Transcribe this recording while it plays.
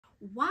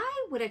Why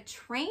would a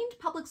trained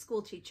public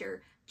school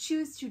teacher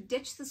choose to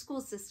ditch the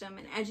school system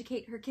and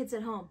educate her kids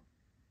at home?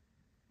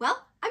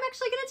 Well, I'm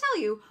actually going to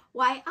tell you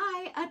why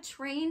I, a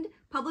trained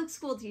public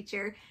school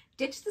teacher,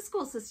 ditched the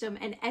school system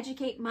and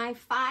educate my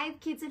 5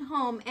 kids at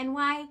home, and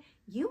why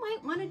you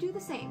might want to do the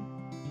same.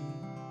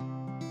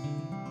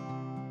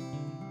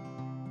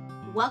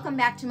 Welcome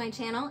back to my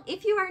channel.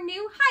 If you are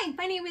new, hi,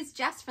 my name is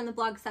Jess from the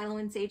blog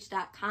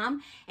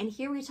siloandsage.com, and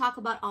here we talk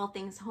about all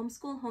things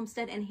homeschool,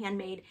 homestead, and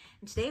handmade.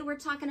 And today we're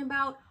talking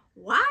about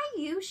why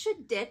you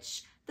should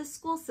ditch the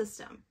school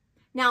system.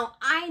 Now,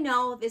 I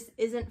know this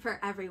isn't for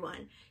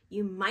everyone.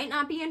 You might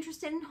not be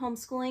interested in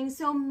homeschooling,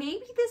 so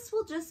maybe this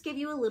will just give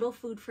you a little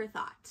food for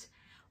thought.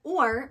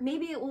 Or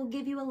maybe it will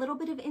give you a little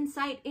bit of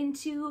insight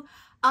into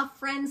a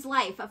friend's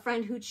life, a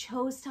friend who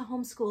chose to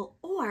homeschool,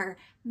 or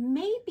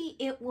maybe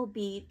it will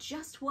be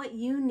just what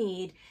you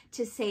need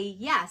to say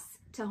yes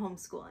to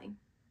homeschooling.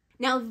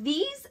 Now,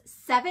 these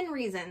 7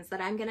 reasons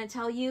that I'm going to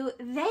tell you,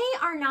 they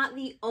are not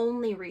the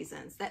only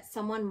reasons that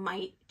someone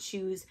might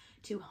choose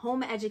to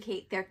home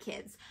educate their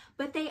kids,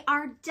 but they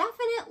are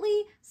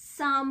definitely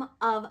some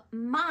of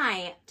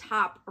my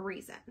top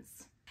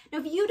reasons. Now,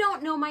 if you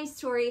don't know my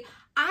story,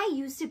 I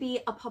used to be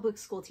a public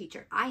school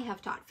teacher. I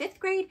have taught 5th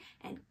grade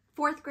and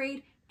 4th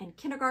grade and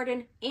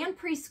kindergarten and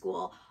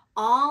preschool,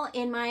 all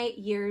in my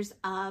years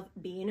of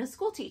being a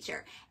school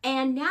teacher.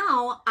 And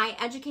now I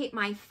educate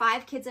my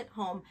 5 kids at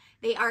home.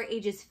 They are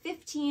ages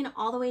 15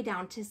 all the way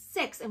down to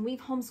 6, and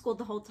we've homeschooled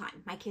the whole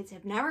time. My kids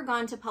have never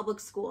gone to public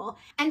school.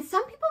 And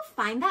some people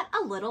find that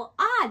a little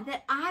odd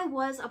that I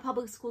was a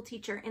public school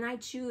teacher and I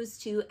choose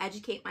to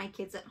educate my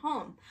kids at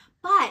home.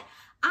 But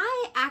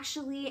I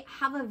actually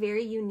have a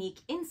very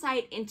unique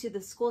insight into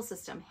the school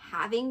system,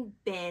 having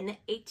been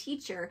a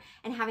teacher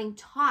and having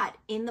taught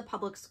in the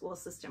public school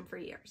system for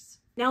years.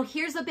 Now,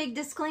 here's a big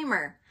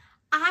disclaimer.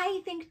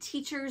 I think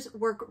teachers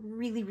work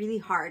really, really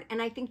hard,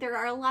 and I think there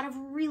are a lot of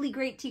really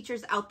great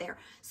teachers out there.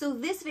 So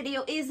this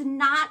video is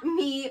not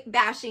me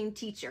bashing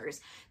teachers,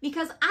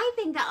 because I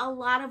think that a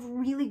lot of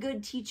really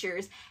good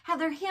teachers have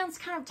their hands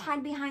kind of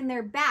tied behind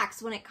their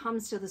backs when it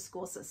comes to the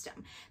school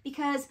system,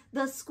 because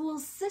the school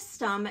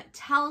system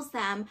tells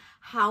them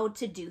how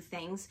to do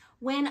things,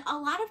 when a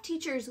lot of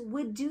teachers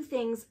would do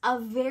things a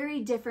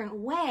very different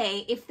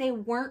way if they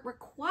weren't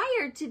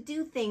required to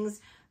do things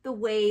the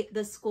way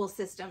the school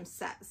system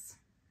says.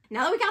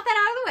 Now that we got that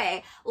out of the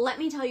way, let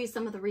me tell you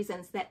some of the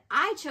reasons that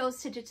I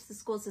chose to ditch the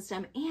school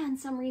system and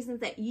some reasons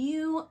that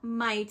you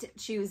might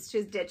choose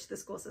to ditch the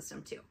school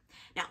system too.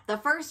 Now, the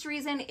first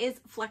reason is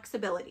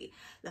flexibility.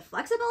 The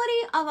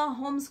flexibility of a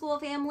homeschool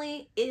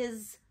family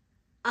is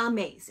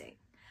amazing.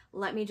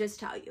 Let me just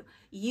tell you,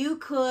 you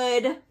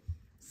could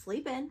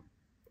sleep in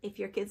if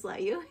your kids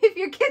let you, if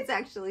your kids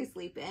actually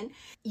sleep in.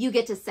 You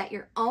get to set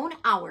your own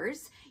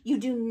hours. You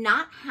do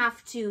not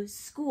have to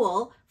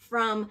school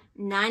from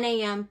 9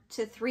 a.m.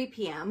 to 3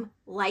 p.m.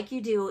 like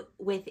you do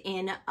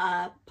within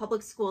a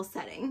public school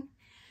setting.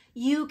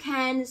 You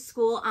can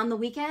school on the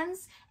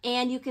weekends,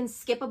 and you can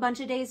skip a bunch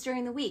of days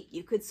during the week.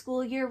 You could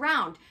school year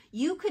round.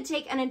 You could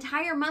take an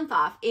entire month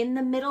off in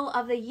the middle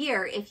of the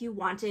year if you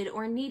wanted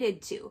or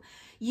needed to.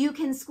 You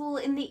can school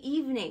in the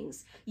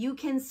evenings. You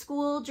can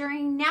school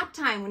during nap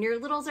time when your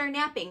littles are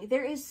napping.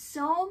 There is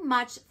so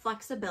much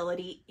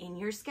flexibility in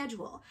your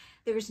schedule.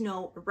 There's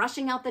no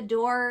rushing out the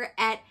door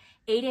at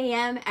 8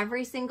 a.m.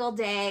 every single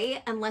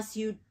day unless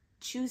you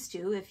choose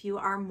to, if you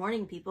are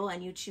morning people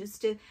and you choose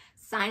to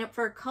sign up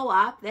for a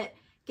co-op that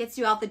gets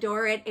you out the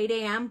door at 8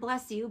 a.m.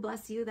 Bless you,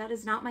 bless you. That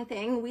is not my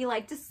thing. We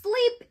like to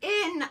sleep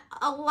in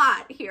a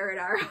lot here at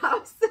our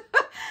house.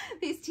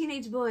 These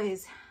teenage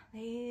boys,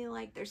 they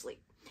like their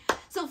sleep.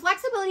 So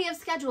flexibility of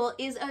schedule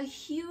is a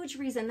huge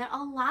reason that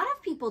a lot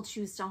of people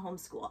choose to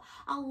homeschool.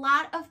 A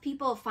lot of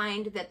people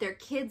find that their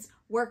kids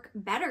work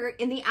better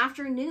in the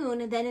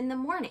afternoon than in the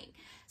morning.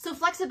 So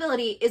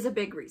flexibility is a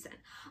big reason.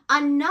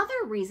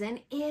 Another reason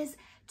is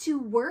to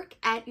work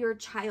at your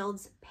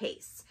child's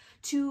pace,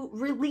 to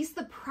release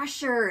the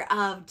pressure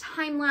of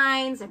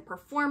timelines and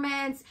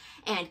performance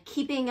and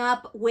keeping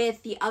up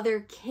with the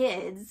other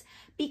kids,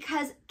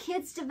 because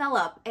kids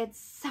develop at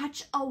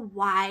such a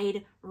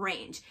wide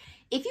range.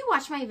 If you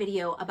watch my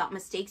video about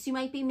mistakes you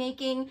might be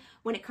making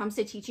when it comes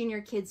to teaching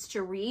your kids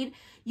to read,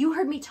 you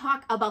heard me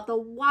talk about the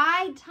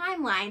wide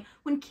timeline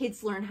when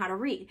kids learn how to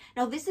read.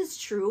 Now, this is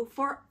true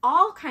for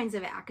all kinds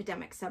of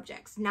academic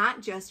subjects,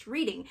 not just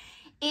reading.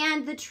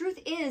 And the truth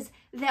is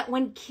that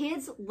when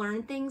kids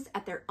learn things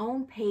at their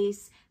own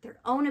pace, their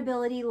own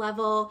ability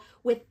level,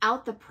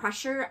 without the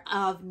pressure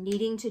of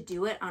needing to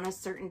do it on a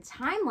certain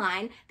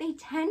timeline, they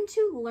tend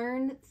to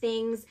learn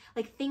things,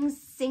 like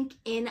things sink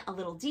in a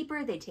little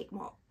deeper. They take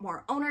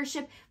more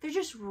ownership. They're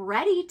just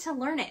ready to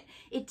learn it.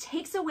 It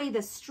takes away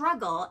the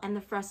struggle and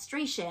the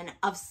frustration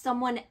of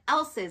someone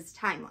else's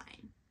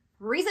timeline.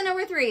 Reason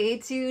number 3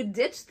 to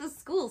ditch the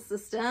school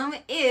system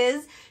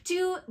is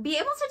to be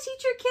able to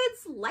teach your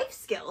kids life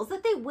skills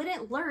that they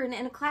wouldn't learn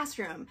in a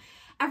classroom.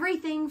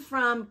 Everything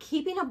from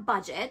keeping a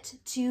budget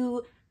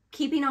to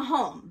keeping a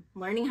home,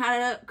 learning how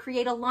to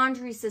create a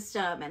laundry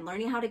system, and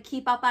learning how to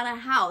keep up on a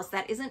house.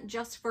 That isn't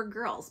just for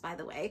girls, by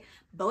the way.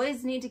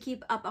 Boys need to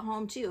keep up a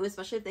home too,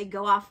 especially if they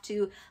go off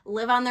to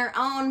live on their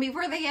own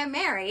before they get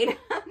married.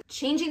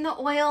 Changing the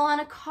oil on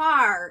a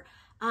car,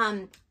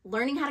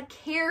 learning how to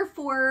care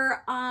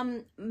for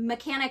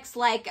mechanics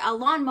like a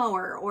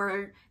lawnmower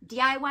or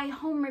DIY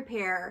home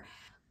repair,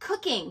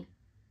 cooking.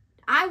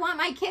 I want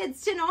my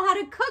kids to know how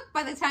to cook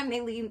by the time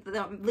they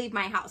leave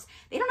my house.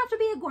 They don't have to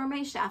be a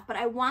gourmet chef, but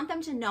I want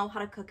them to know how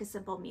to cook a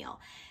simple meal.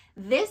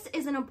 This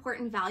is an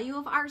important value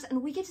of ours,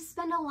 and we get to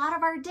spend a lot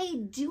of our day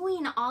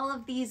doing all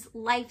of these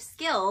life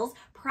skills,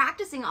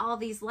 practicing all of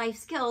these life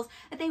skills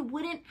that they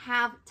wouldn't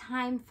have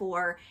time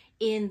for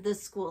in the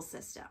school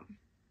system.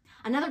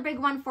 Another big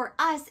one for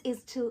us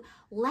is to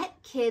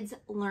let kids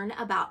learn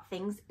about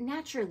things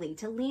naturally,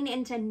 to lean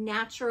into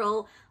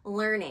natural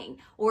learning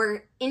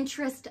or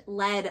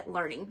interest-led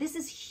learning. This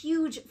is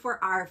huge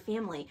for our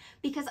family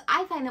because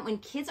I find that when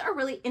kids are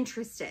really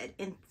interested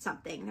in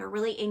something, they're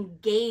really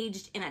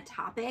engaged in a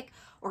topic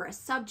or a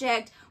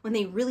subject, when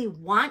they really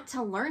want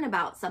to learn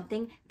about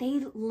something,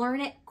 they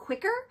learn it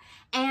quicker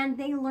and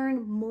they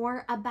learn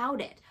more about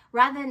it,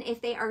 rather than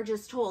if they are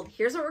just told,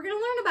 here's what we're going to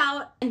learn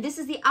about, and this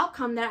is the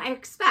outcome that I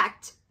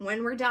expect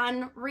when we're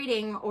done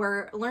reading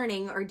or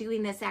learning or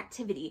doing this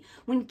activity.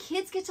 When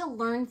kids get to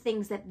learn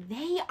things that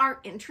they are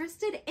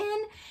interested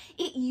in,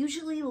 it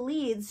usually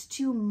leads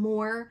to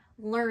more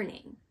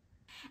learning.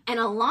 And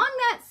along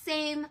that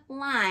same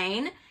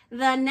line,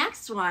 the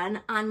next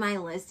one on my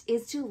list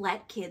is to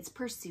let kids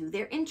pursue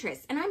their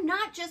interests. And I'm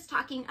not just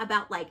talking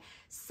about like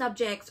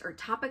subjects or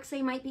topics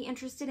they might be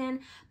interested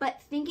in,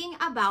 but thinking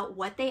about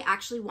what they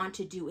actually want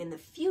to do in the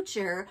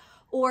future,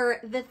 or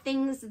the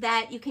things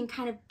that you can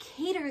kind of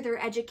cater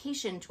their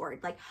education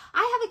toward. Like,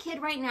 I have a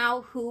kid right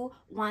now who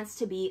wants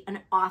to be an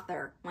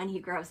author when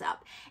he grows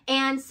up.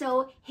 And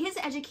so his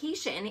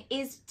education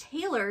is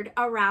tailored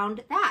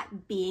around that,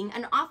 being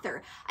an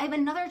author. I have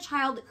another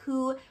child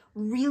who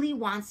really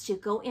wants to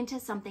go into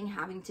something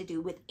having to do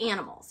with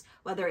animals,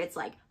 whether it's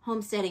like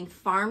homesteading,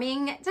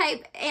 farming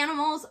type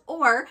animals,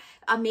 or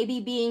maybe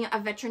being a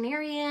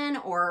veterinarian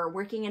or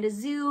working at a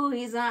zoo.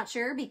 He's not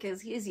sure because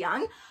he's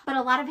young, but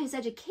a lot of his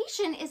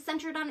education is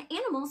centered on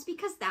animals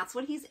because that's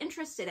what he's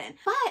interested in.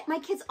 But my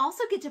kids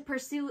also get to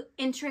pursue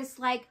interests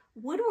like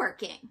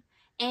woodworking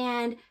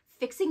and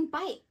fixing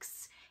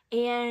bikes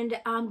and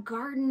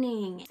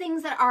gardening,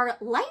 things that are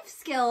life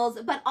skills,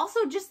 but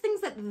also just things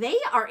that they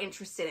are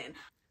interested in.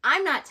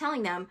 I'm not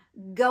telling them,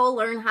 go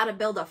learn how to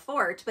build a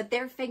fort, but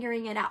they're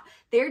figuring it out.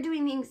 They're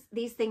doing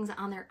these things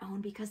on their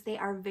own because they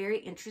are very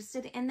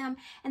interested in them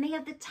and they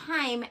have the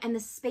time and the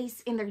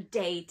space in their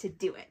day to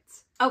do it.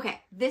 Okay,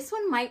 this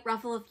one might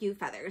ruffle a few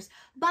feathers,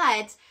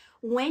 but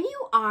when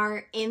you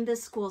are in the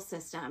school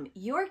system,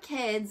 your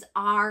kids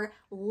are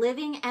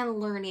living and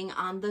learning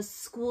on the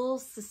school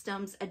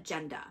system's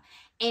agenda.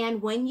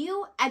 And when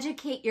you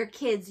educate your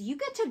kids, you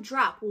get to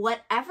drop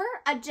whatever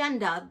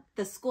agenda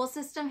the school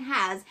system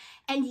has,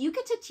 and you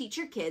get to teach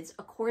your kids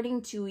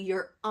according to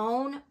your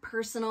own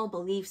personal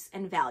beliefs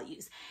and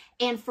values.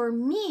 And for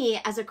me,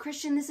 as a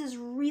Christian, this is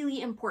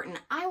really important.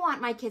 I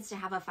want my kids to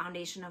have a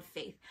foundation of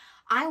faith.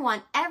 I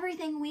want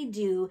everything we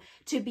do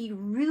to be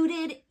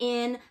rooted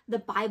in the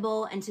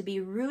Bible and to be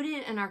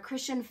rooted in our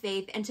Christian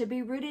faith and to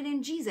be rooted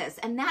in Jesus.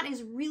 And that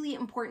is really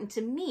important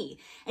to me.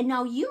 And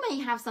now you may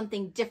have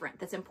something different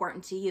that's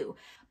important to you.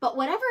 But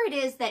whatever it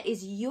is that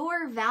is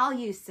your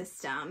value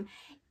system,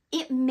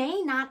 it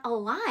may not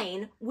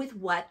align with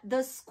what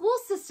the school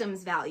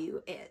system's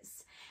value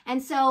is.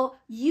 And so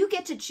you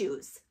get to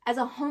choose. As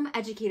a home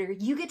educator,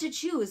 you get to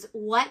choose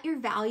what your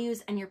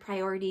values and your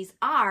priorities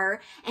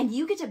are, and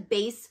you get to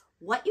base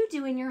what you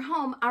do in your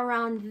home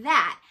around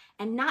that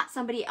and not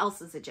somebody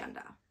else's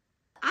agenda.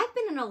 I've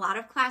been in a lot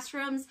of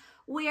classrooms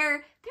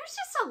where there's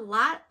just a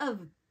lot of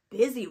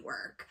busy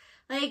work.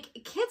 Like,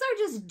 kids are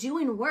just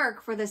doing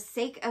work for the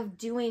sake of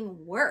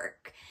doing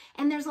work.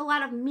 And there's a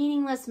lot of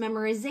meaningless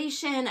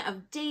memorization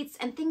of dates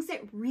and things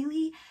that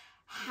really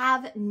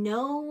have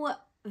no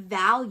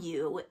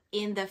value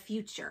in the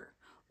future,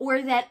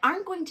 or that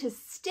aren't going to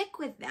stick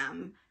with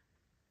them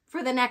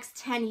for the next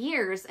 10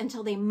 years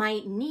until they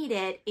might need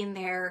it in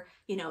their,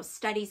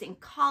 studies in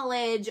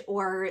college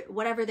or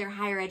whatever their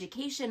higher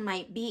education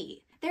might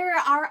be. There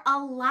are a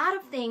lot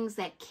of things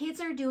that kids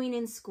are doing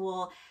in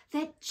school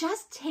that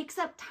just takes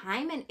up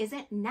time and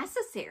isn't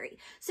necessary.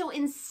 So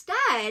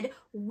instead,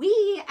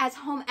 we as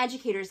home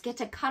educators get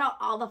to cut out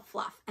all the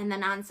fluff and the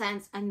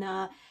nonsense and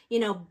the,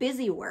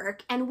 busy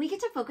work, and we get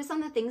to focus on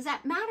the things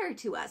that matter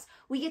to us.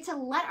 We get to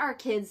let our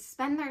kids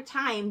spend their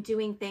time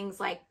doing things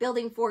like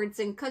building forts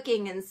and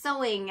cooking and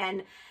sewing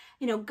and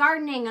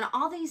gardening and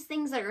all these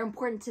things that are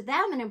important to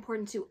them and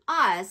important to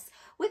us,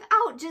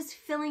 without just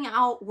filling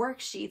out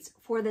worksheets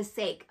for the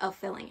sake of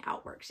filling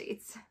out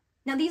worksheets.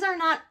 Now, these are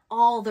not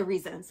all the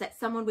reasons that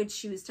someone would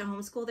choose to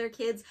homeschool their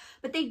kids,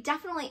 but they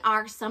definitely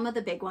are some of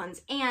the big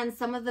ones and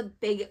some of the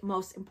big,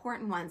 most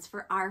important ones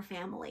for our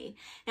family.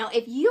 Now,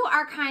 if you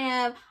are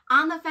kind of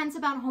on the fence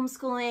about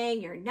homeschooling,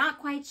 you're not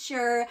quite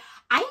sure,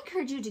 I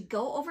encourage you to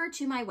go over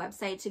to my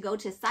website, to go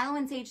to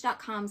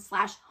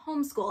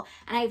siloandsage.com/homeschool,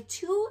 and I have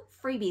 2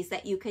 freebies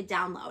that you could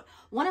download.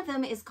 One of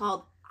them is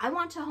called I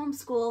Want to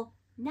Homeschool,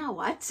 Now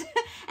What?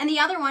 And the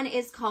other one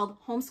is called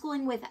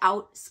Homeschooling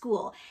Without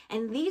School.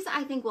 And these,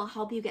 I think, will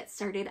help you get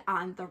started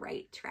on the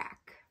right track.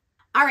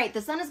 All right,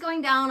 the sun is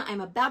going down.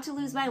 I'm about to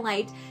lose my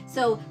light.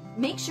 So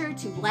make sure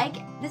to like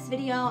this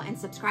video and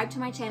subscribe to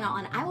my channel,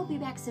 and I will be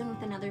back soon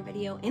with another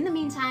video. In the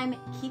meantime,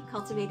 keep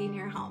cultivating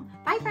your home.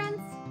 Bye,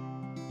 friends.